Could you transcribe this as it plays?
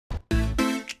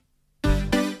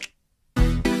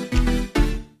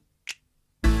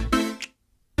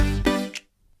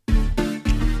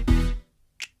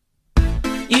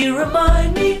You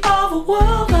remind me of a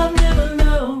world I've never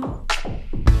known.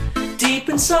 Deep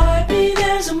inside me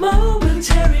there's a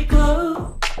momentary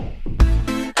glow,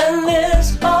 and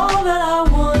there's all that I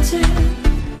wanted,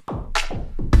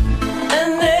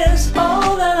 and there's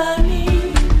all that I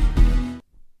need.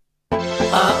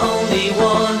 I only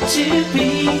want to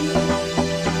be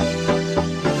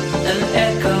an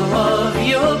echo of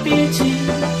your beauty.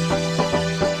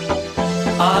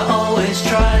 I always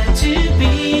try to be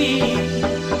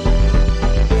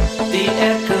the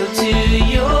echo to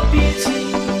your beauty.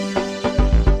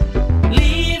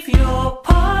 Leave your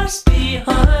past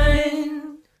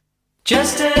behind,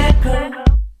 just an echo,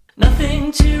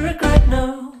 nothing to regret,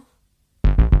 no.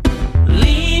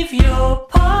 Leave your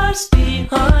past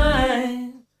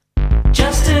behind,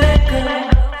 just an echo,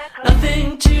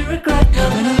 nothing to regret, no.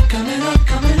 Coming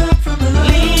up from below.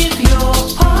 Leave your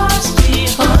past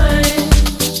behind,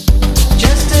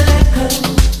 just an echo,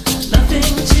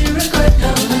 nothing to regret,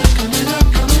 no. Coming up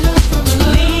from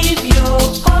below. Leave your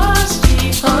past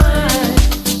behind,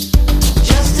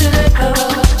 just an echo,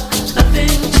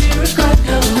 nothing to regret,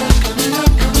 no.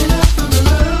 Coming up from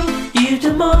below. You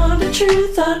demand a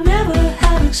truth I never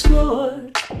have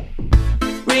explored.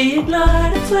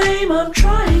 Reignite a flame I'm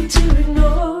trying to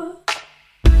ignore.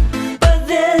 But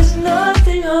there's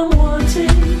nothing I'm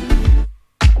wanting.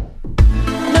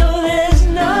 No, there's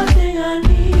nothing I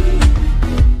need.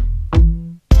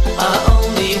 I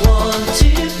only want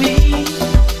to be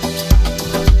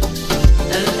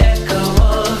an echo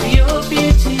of your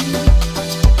beauty.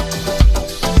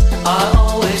 I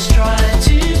always try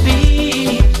to be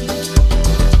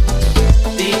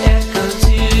the echo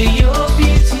to your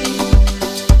beauty.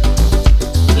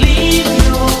 Leave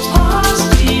your past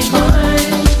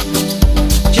behind,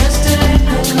 just an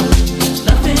echo,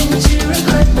 nothing to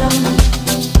regret, no.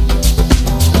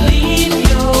 Leave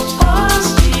your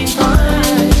past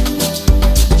behind,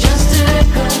 just an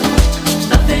echo,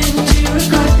 nothing to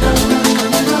regret, no.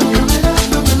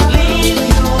 Leave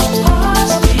your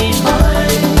past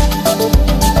behind,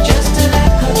 just an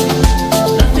echo,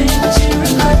 nothing to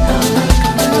regret, no.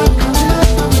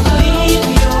 Leave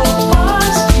your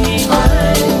past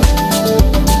behind,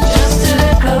 just an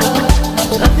echo,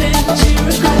 nothing to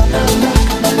regret, no.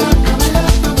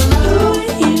 Who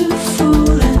are you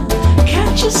fooling?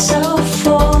 Catch yourself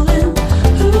falling.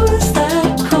 Who is that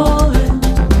calling?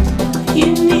 You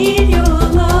need your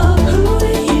love. Who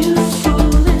are you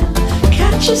fooling?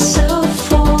 Catch yourself